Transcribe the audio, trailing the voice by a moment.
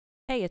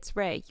Hey, it's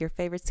Ray, your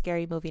favorite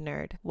scary movie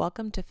nerd.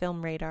 Welcome to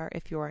Film Radar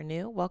if you are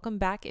new. Welcome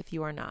back if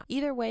you are not.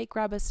 Either way,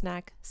 grab a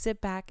snack, sit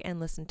back, and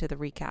listen to the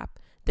recap.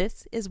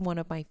 This is one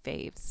of my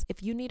faves.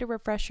 If you need a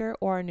refresher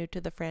or are new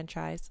to the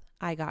franchise,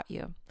 I got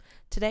you.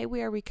 Today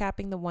we are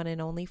recapping the one and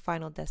only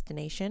Final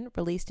Destination,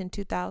 released in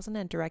 2000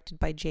 and directed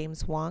by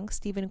James Wong,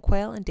 Stephen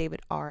Quayle, and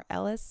David R.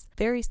 Ellis.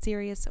 Very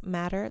serious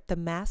matter. The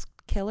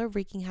masked killer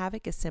wreaking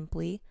havoc is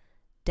simply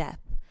death.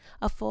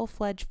 A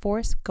full-fledged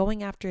force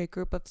going after a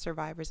group of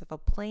survivors of a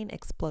plane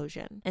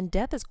explosion. And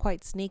Death is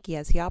quite sneaky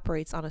as he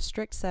operates on a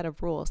strict set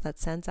of rules that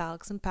sends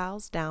Alex and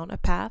pals down a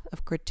path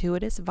of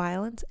gratuitous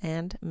violence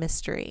and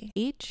mystery.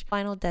 Each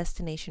Final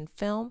Destination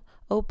film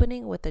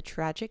opening with a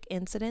tragic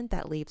incident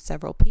that leaves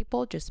several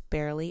people just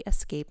barely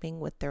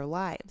escaping with their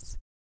lives.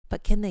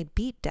 But can they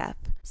beat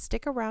death?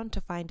 Stick around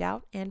to find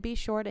out, and be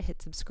sure to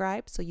hit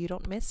subscribe so you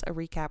don't miss a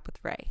recap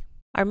with Ray.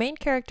 Our main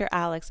character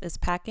Alex is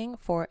packing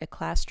for a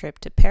class trip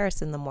to Paris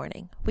in the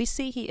morning. We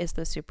see he is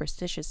the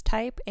superstitious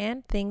type,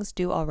 and things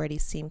do already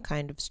seem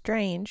kind of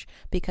strange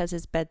because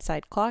his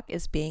bedside clock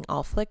is being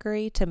all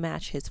flickery to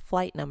match his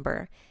flight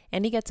number,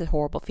 and he gets a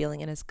horrible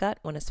feeling in his gut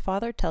when his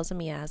father tells him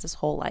he has his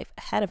whole life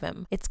ahead of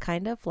him. It's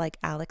kind of like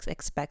Alex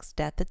expects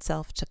death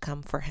itself to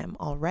come for him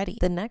already.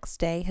 The next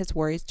day, his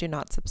worries do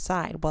not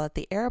subside, while at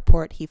the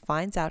airport he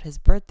finds out his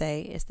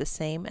birthday is the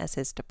same as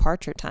his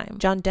departure time.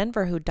 John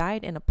Denver, who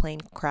died in a plane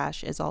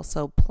crash, is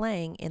also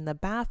playing in the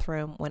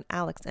bathroom when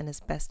Alex and his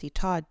bestie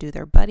Todd do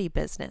their buddy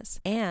business,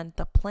 and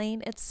the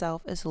plane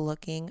itself is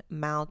looking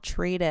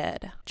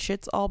maltreated.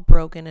 Shit's all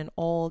broken and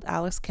old.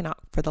 Alex cannot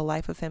for the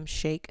life of him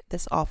shake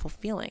this awful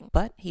feeling,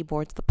 but he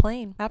boards the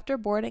plane. After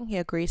boarding, he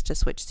agrees to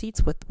switch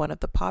seats with one of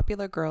the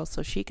popular girls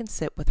so she can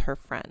sit with her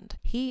friend.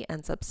 He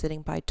ends up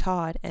sitting by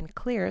Todd, and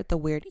Claire, the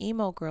weird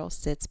emo girl,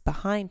 sits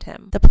behind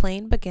him. The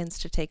plane begins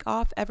to take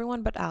off.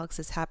 Everyone but Alex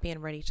is happy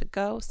and ready to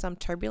go. Some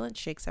turbulence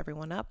shakes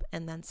everyone up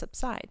and then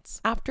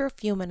subsides. After a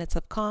few minutes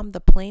of calm, the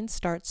plane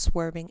starts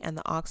swerving and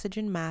the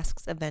oxygen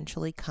masks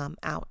eventually come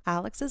out.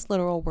 Alex's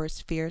literal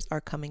worst fears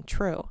are coming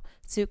true.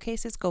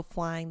 Suitcases go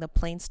flying, the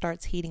plane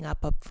starts heating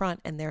up front,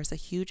 and there's a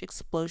huge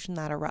explosion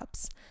that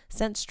erupts,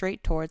 sent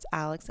straight towards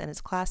Alex and his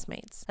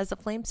classmates. As the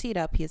flames heat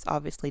up, he is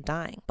obviously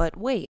dying. But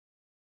wait.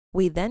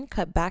 We then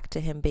cut back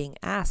to him being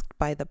asked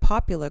by the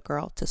popular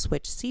girl to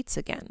switch seats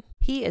again.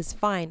 He is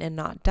fine and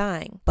not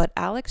dying, but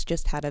Alex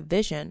just had a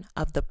vision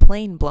of the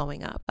plane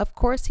blowing up. Of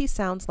course, he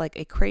sounds like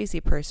a crazy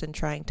person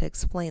trying to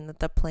explain that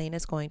the plane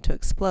is going to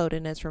explode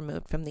and is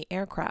removed from the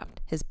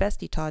aircraft. His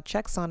bestie Todd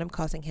checks on him,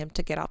 causing him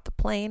to get off the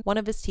plane. One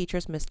of his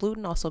teachers, Miss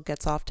Luton, also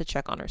gets off to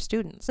check on her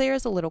students. Claire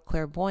is a little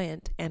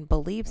clairvoyant and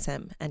believes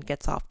him and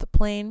gets off the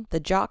plane. The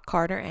jock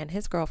Carter and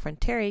his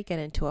girlfriend Terry get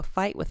into a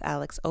fight with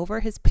Alex over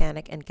his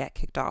panic and get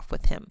kicked off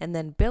with him. And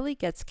then Billy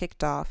gets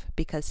kicked off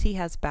because he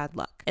has bad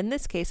luck. In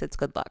this case, it's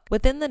good luck.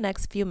 Within the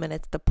next few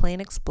minutes, the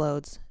plane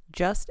explodes,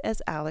 just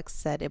as Alex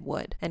said it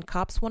would, and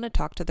cops want to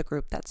talk to the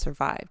group that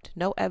survived.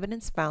 No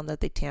evidence found that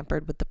they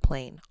tampered with the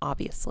plane,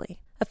 obviously.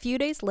 A few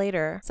days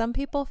later, some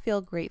people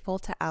feel grateful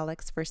to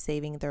Alex for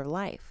saving their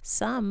life.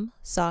 Some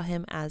saw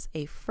him as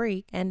a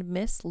freak, and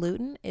Miss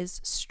Luton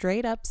is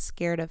straight up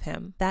scared of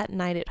him. That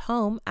night at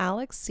home,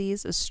 Alex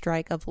sees a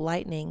strike of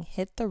lightning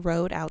hit the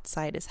road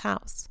outside his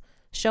house,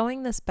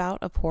 showing this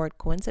bout of horrid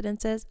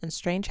coincidences and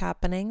strange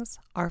happenings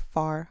are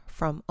far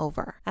from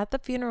over. At the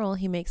funeral,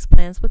 he makes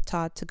plans with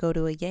Todd to go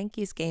to a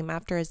Yankees game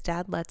after his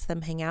dad lets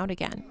them hang out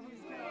again.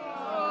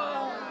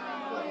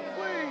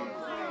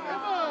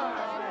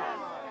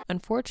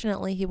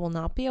 Unfortunately, he will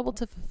not be able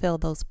to fulfill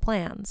those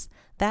plans.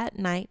 That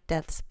night,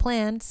 Death's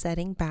plan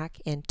setting back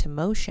into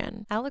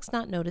motion. Alex,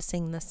 not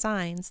noticing the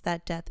signs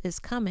that death is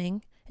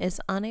coming, is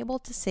unable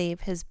to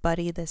save his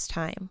buddy this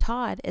time.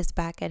 Todd is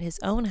back at his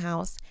own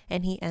house,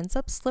 and he ends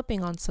up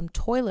slipping on some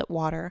toilet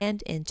water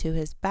and into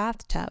his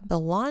bathtub. The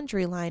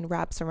laundry line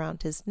wraps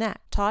around his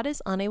neck. Todd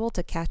is unable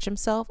to catch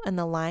himself, and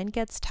the line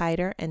gets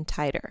tighter and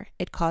tighter.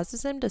 It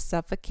causes him to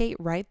suffocate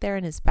right there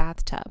in his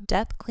bathtub.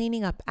 Death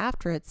cleaning up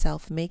after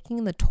itself,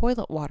 making the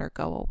toilet water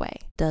go away.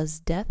 Does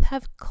death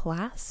have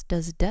class?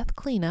 Does death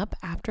clean up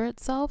after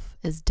itself?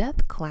 Is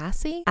death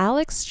classy?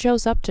 Alex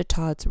shows up to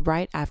Todd's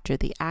right after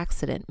the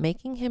accident,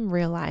 making him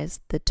realize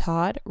the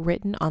Todd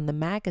written on the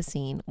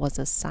magazine was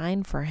a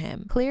sign for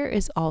him. Claire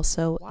is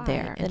also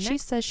there, and she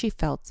says she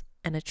felt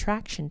an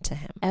attraction to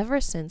him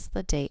ever since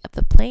the day of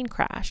the plane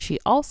crash. She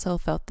also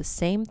felt the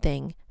same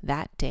thing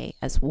that day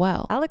as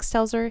well. Alex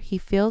tells her he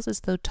feels as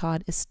though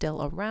Todd is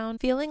still around.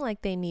 Feeling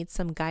like they need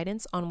some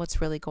guidance on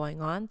what's really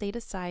going on, they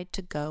decide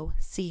to go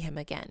see him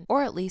again,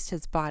 or at least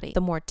his body.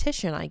 The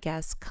mortician, I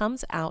guess,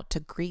 comes out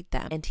to greet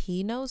them, and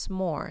he knows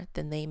more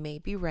than they may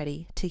be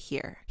ready to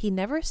hear. He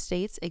never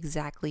states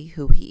exactly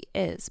who he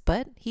is,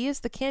 but he is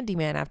the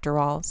Candyman after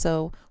all,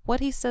 so what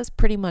he says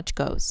pretty much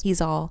goes.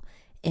 He's all,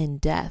 in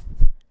death,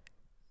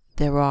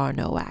 there are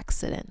no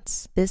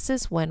accidents. This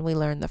is when we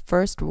learn the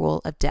first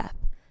rule of death.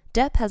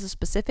 Death has a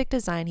specific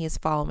design he is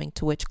following,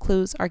 to which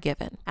clues are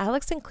given.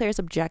 Alex and Claire's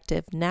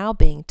objective now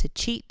being to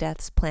cheat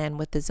Death's plan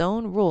with his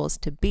own rules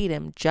to beat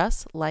him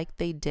just like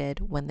they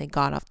did when they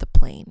got off the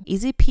plane.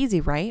 Easy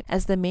peasy, right?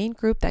 As the main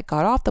group that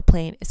got off the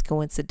plane is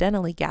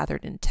coincidentally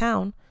gathered in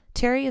town,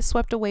 Terry is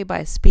swept away by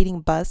a speeding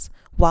bus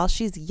while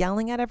she's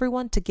yelling at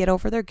everyone to get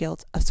over their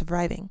guilt of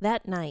surviving.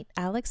 That night,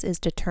 Alex is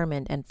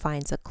determined and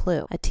finds a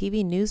clue. A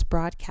TV news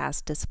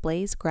broadcast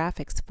displays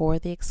graphics for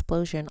the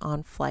explosion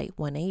on Flight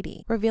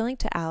 180, revealing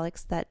to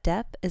Alex that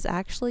Death is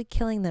actually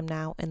killing them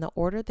now in the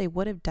order they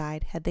would have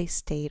died had they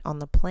stayed on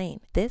the plane,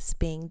 this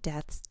being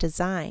Death's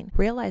design.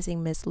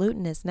 Realizing Miss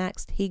Luton is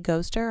next, he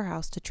goes to her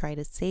house to try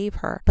to save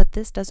her, but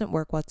this doesn't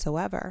work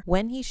whatsoever.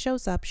 When he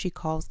shows up, she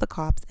calls the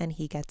cops and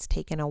he gets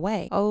taken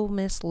away. Oh,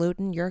 Miss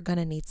Luton, you're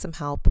gonna need some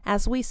help.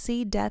 As we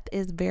see, Death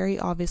is very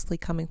obviously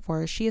coming for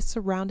her. She is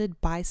surrounded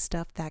by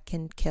stuff that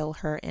can kill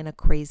her in a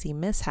crazy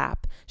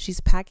mishap. She's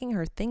packing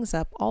her things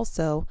up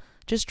also,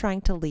 just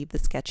trying to leave the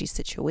sketchy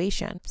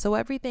situation. So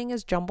everything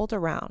is jumbled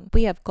around.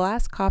 We have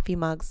glass coffee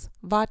mugs,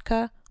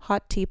 vodka,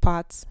 hot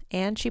teapots,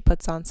 and she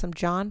puts on some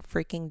John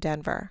freaking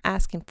Denver.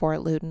 Asking for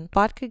it, Luton.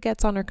 Vodka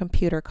gets on her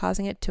computer,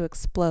 causing it to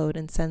explode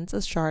and sends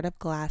a shard of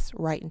glass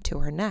right into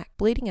her neck.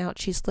 Bleeding out,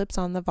 she slips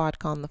on the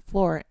vodka on the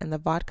floor and the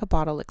vodka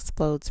bottle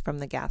explodes from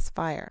the gas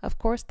fire. Of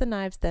course, the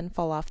knives then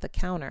fall off the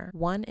counter,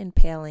 one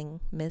impaling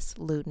Miss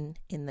Luton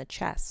in the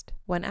chest.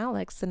 When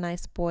Alex, the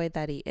nice boy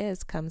that he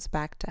is, comes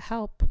back to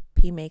help,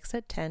 he makes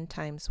it 10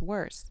 times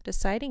worse,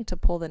 deciding to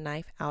pull the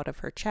knife out of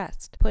her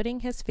chest, putting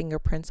his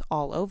fingerprints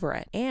all over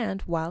it.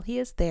 And while he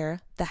is there,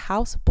 the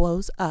house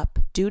blows up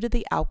due to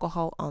the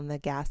alcohol on the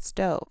gas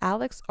stove.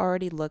 Alex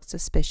already looks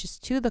suspicious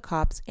to the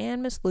cops,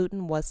 and Miss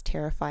Luton was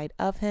terrified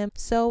of him,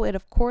 so it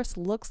of course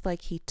looks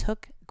like he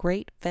took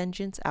great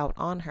vengeance out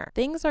on her.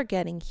 Things are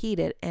getting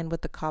heated, and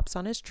with the cops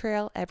on his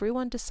trail,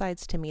 everyone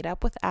decides to meet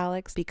up with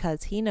Alex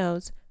because he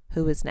knows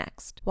who is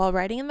next. While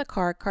riding in the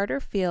car, Carter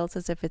feels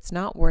as if it's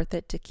not worth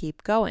it to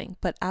keep going,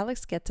 but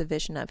Alex gets a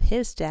vision of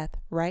his death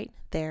right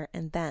there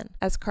and then.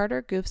 As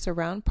Carter goofs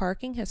around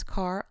parking his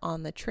car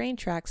on the train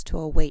tracks to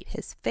await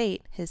his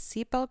fate, his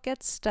seatbelt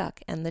gets stuck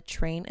and the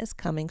train is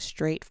coming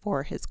straight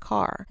for his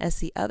car. As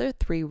the other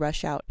three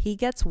rush out, he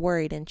gets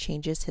worried and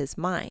changes his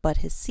mind, but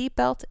his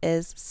seatbelt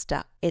is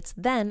stuck. It's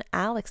then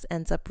Alex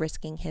ends up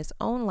risking his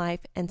own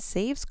life and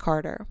saves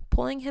Carter,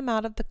 pulling him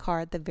out of the car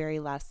at the very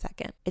last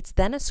second. It's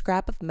then a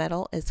scrap of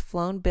metal is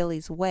flown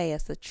Billy's way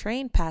as the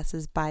train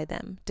passes by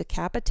them,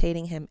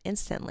 decapitating him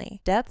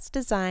instantly. Death's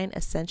design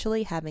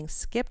essentially having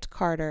skipped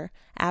Carter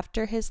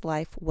after his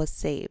life was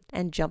saved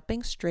and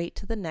jumping straight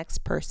to the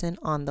next person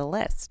on the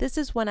list. This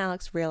is when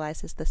Alex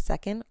realizes the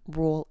second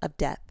rule of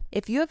Death.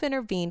 If you have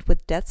intervened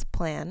with Death's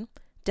plan,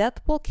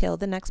 Death will kill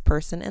the next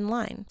person in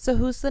line. So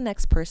who's the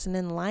next person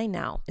in line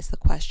now is the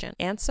question.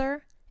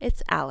 Answer,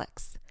 it's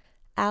Alex.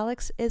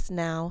 Alex is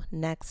now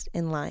next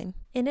in line.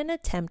 In an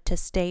attempt to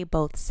stay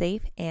both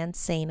safe and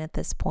sane at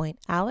this point,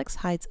 Alex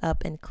hides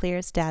up in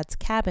Claire's dad's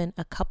cabin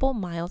a couple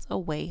miles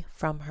away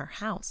from her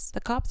house. The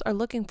cops are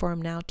looking for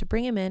him now to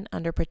bring him in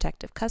under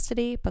protective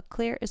custody, but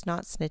Claire is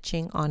not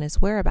snitching on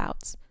his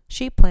whereabouts.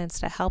 She plans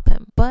to help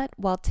him, but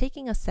while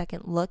taking a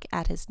second look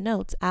at his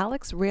notes,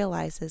 Alex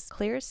realizes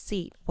Claire's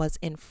seat was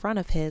in front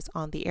of his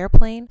on the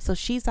airplane, so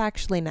she's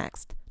actually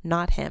next,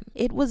 not him.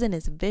 It was in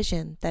his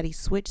vision that he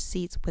switched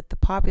seats with the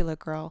popular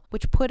girl,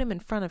 which put him in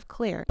front of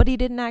Claire, but he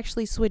didn't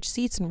actually switch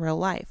seats in real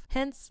life.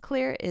 Hence,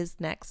 Claire is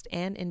next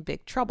and in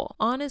big trouble.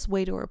 On his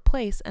way to her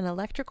place, an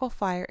electrical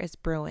fire is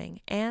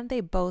brewing, and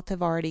they both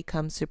have already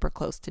come super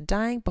close to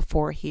dying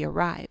before he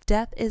arrived.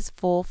 Death is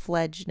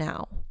full-fledged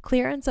now.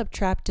 Claire ends up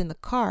trapped in the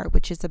car,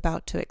 which is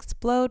about to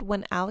explode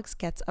when Alex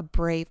gets a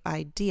brave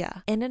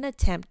idea. In an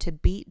attempt to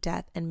beat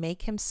Death and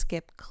make him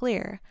skip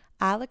Claire,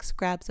 Alex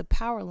grabs a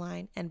power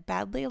line and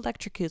badly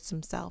electrocutes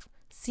himself,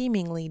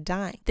 seemingly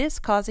dying. This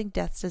causing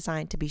Death's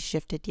design to be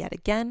shifted yet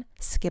again,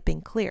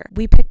 skipping Claire.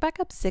 We pick back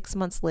up 6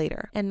 months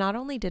later, and not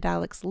only did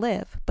Alex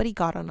live, but he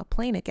got on a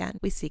plane again.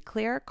 We see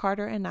Claire,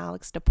 Carter, and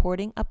Alex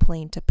deporting a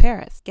plane to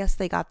Paris. Guess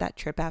they got that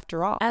trip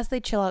after all. As they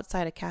chill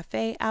outside a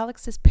cafe,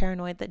 Alex is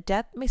paranoid that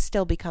Death may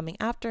still be coming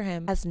after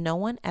him, as no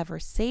one ever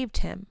saved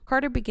him.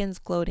 Carter begins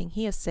gloating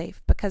he is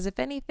safe, because if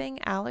anything,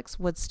 Alex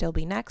would still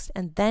be next,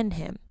 and then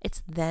him.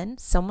 It's then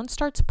someone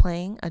starts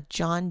playing a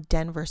John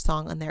Denver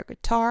song on their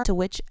guitar, to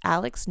which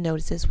Alex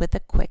notices with a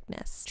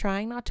quickness.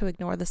 Trying not to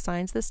ignore the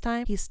signs this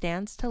time, he stands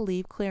to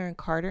leave Claire and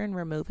Carter and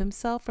remove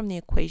himself from the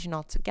equation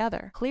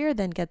altogether. Claire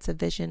then gets a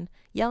vision,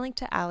 yelling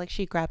to Alex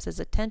she grabs his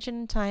attention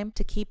in time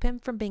to keep him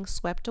from being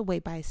swept away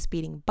by a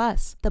speeding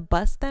bus. The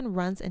bus then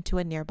runs into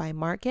a nearby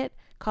market,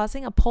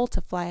 causing a pole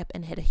to fly up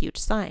and hit a huge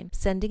sign,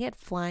 sending it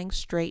flying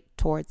straight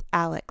towards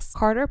Alex.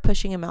 Carter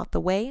pushing him out the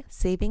way,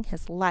 saving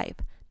his life.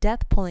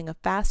 Death pulling a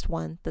fast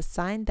one, the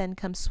sign then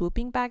comes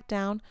swooping back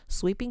down,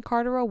 sweeping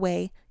Carter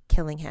away,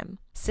 killing him.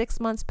 6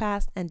 months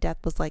passed and Death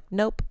was like,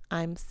 nope,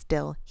 I'm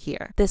still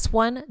here. This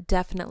one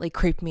definitely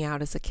creeped me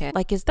out as a kid.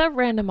 Like, is that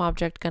random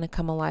object gonna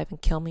come alive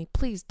and kill me?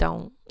 Please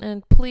don't.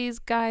 And please,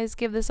 guys,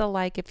 give this a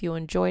like if you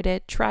enjoyed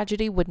it.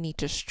 Tragedy would need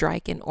to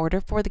strike in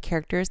order for the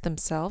characters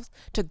themselves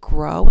to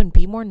grow and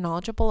be more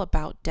knowledgeable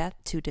about death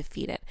to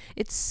defeat it.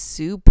 It's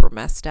super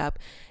messed up.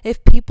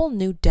 If people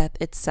knew death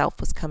itself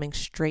was coming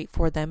straight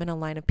for them in a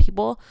line of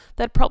people,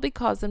 that'd probably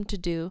cause them to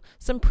do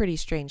some pretty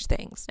strange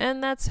things.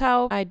 And that's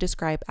how I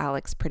describe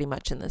Alex pretty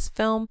much in this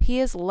film. He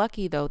is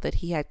lucky, though, that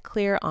he had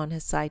Claire on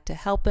his side to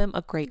help him,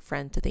 a great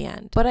friend to the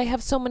end. But I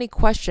have so many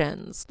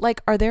questions.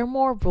 Like, are there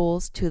more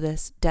rules to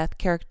this Death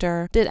character?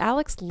 Did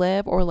Alex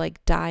live or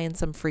like die in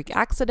some freak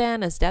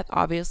accident, as Death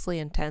obviously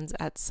intends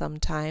at some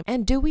time?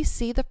 And do we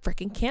see the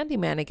freaking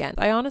Candyman again?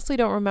 I honestly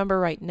don't remember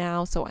right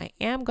now, so I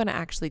am gonna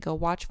actually go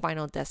watch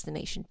Final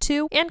Destination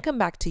 2 and come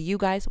back to you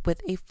guys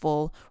with a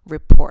full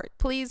report.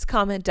 Please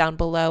comment down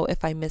below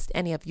if I missed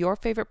any of your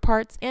favorite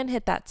parts and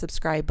hit that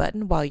subscribe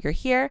button while you're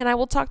here, and I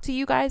will talk to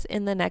you guys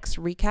in the next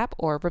recap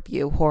or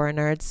review. Horror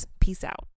nerds, peace out.